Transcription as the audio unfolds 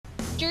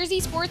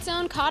Jersey Sports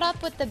Zone caught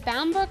up with the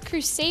Brook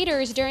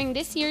Crusaders during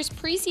this year's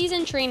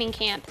preseason training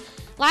camp.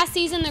 Last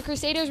season, the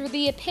Crusaders were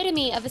the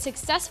epitome of a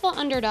successful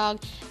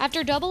underdog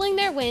after doubling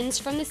their wins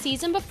from the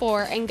season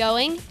before and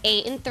going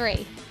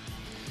 8-3.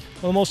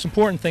 Well, the most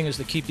important thing is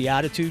to keep the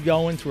attitude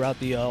going throughout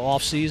the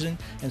off season,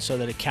 and so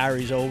that it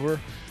carries over.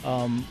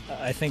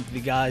 I think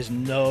the guys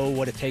know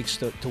what it takes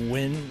to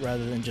win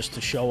rather than just to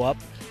show up.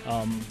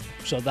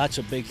 So that's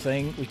a big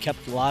thing. We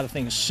kept a lot of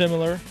things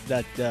similar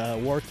that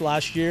worked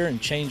last year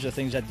and changed the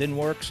things that didn't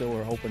work, so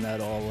we're hoping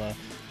that all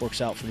works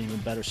out for an even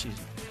better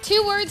season.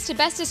 2 words to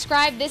best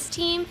describe this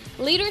team: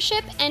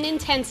 leadership and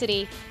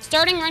intensity.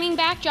 Starting running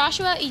back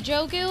Joshua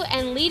Ijogu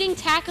and leading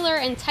tackler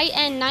and tight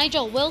end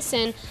Nigel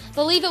Wilson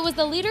believe it was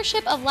the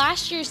leadership of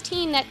last year's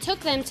team that took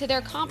them to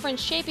their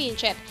conference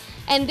championship.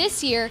 And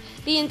this year,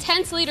 the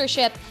intense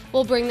leadership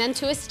will bring them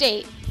to a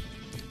state.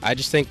 I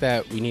just think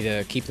that we need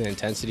to keep the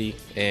intensity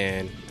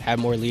and have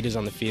more leaders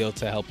on the field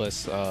to help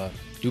us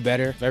do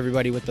better.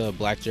 Everybody with the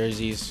black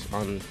jerseys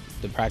on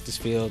the practice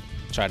field,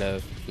 try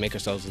to make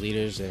ourselves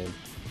leaders and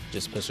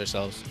just push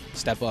ourselves,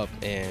 step up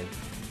and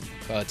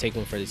take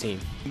one for the team.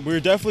 We're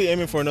definitely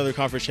aiming for another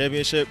conference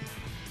championship.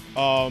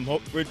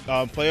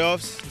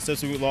 Playoffs,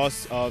 since we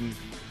lost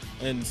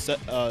in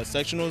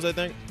sectionals, I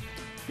think.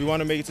 We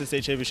want to make it to the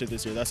state championship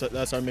this year.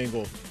 That's our main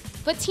goal.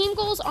 But team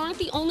goals aren't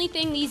the only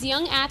thing these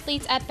young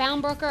athletes at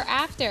Brook are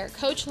after.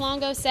 Coach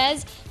Longo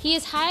says he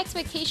has high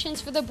expectations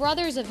for the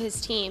brothers of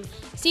his team.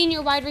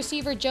 Senior wide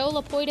receiver Joe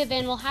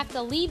Lapoitavin will have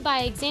to lead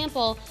by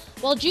example,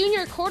 while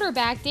junior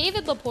quarterback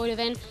David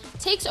Lapoitavin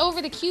takes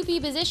over the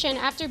QB position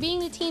after being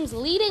the team's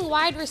leading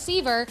wide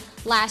receiver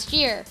last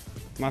year.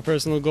 My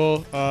personal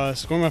goal,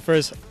 score my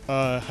first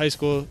high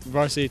school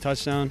varsity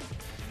touchdown,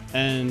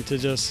 and to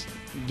just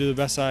do the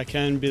best that I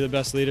can, be the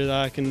best leader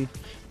that I can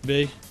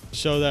be.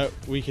 Show that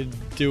we could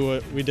do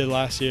what we did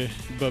last year,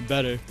 but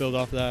better, build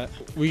off that.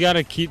 We got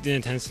to keep the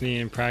intensity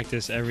in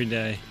practice every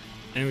day,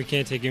 and we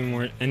can't take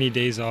any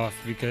days off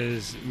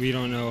because we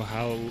don't know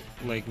how,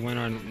 when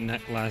our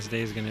last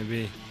day is going to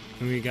be.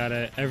 And we got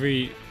to,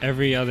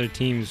 every other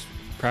team's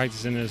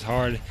practicing as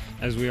hard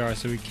as we are,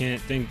 so we can't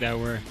think that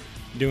we're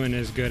doing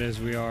as good as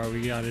we are.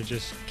 We got to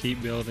just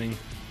keep building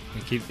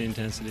and keep the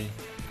intensity.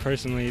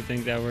 Personally,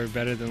 think that we're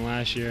better than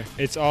last year.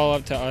 It's all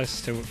up to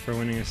us for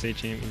winning a state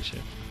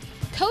championship.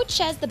 Coach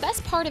says the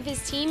best part of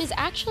his team is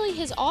actually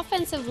his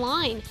offensive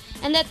line,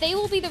 and that they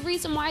will be the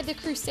reason why the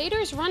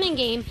Crusaders' running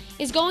game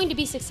is going to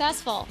be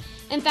successful.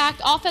 In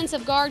fact,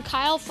 offensive guard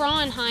Kyle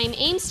Frauenheim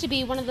aims to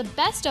be one of the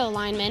best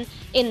O-linemen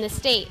in the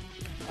state.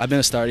 I've been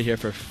a starter here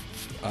for,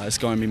 it's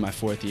going to be my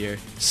 4th year.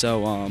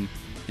 So,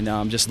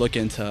 I'm just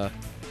looking to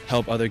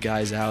help other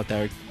guys out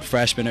that are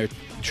freshmen or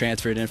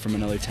transferred in from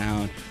another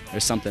town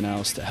or something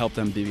else to help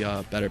them be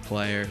a better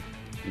player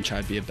and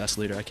try to be the best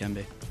leader I can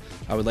be.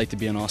 I would like to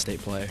be an all-state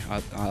player,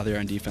 either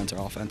on defense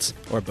or offense,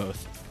 or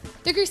both.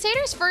 The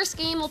Crusaders' first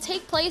game will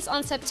take place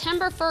on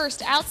September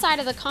 1st outside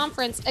of the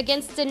conference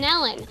against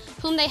Denellen,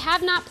 whom they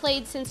have not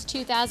played since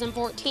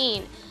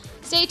 2014.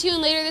 Stay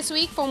tuned later this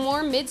week for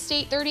more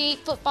Mid-State 38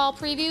 football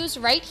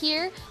previews right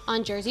here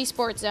on Jersey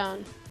Sports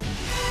Zone.